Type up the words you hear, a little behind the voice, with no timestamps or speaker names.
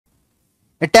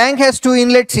A tank has two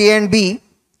inlets A and B.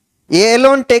 A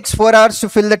alone takes 4 hours to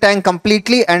fill the tank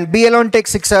completely and B alone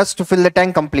takes 6 hours to fill the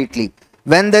tank completely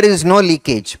when there is no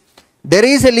leakage. There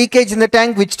is a leakage in the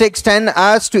tank which takes 10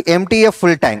 hours to empty a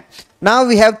full tank. Now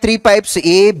we have 3 pipes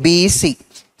A, B, C.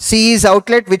 C is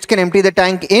outlet which can empty the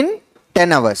tank in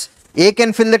 10 hours. A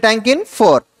can fill the tank in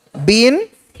 4. B in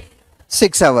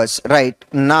 6 hours. Right.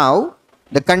 Now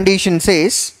the condition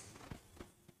says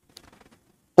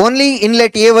only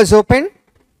inlet A was open.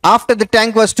 After the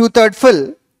tank was 2/3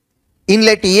 full,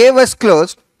 inlet A was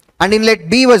closed and inlet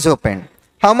B was open.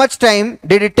 How much time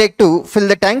did it take to fill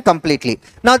the tank completely?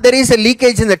 Now there is a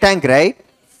leakage in the tank, right?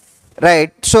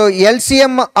 Right. So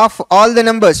LCM of all the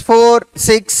numbers 4,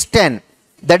 6, 10,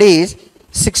 that is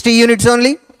 60 units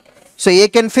only. So A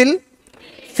can fill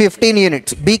 15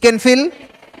 units, B can fill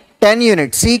 10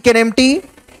 units, C can empty,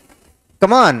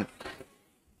 come on,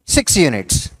 6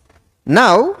 units.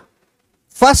 Now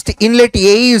first inlet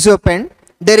A is open,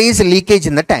 there is a leakage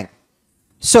in the tank.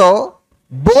 So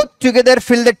both together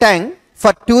fill the tank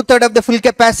for 2/3 of the full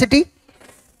capacity.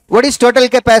 What is total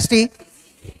capacity?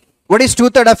 What is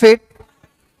 2/3 of it?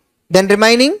 Then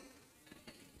remaining.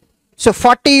 So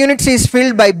 40 units is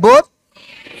filled by both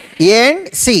A and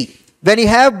C. When you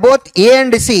have both A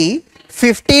and C,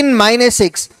 15 minus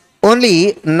 6, only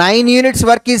 9 units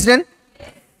work is done.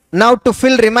 Now to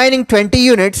fill remaining 20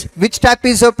 units, which tap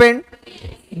is open?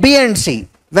 B and C.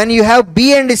 When you have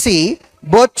B and C,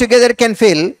 both together can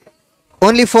fill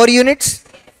only 4 units.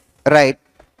 Right.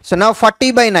 So now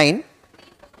 40 by 9,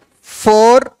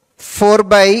 4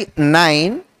 by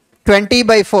 9, 20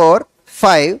 by 4,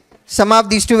 5. Sum of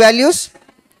these two values,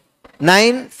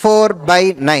 9, 4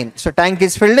 by 9. So tank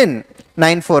is filled in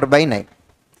 9, 4 by 9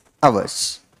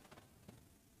 hours.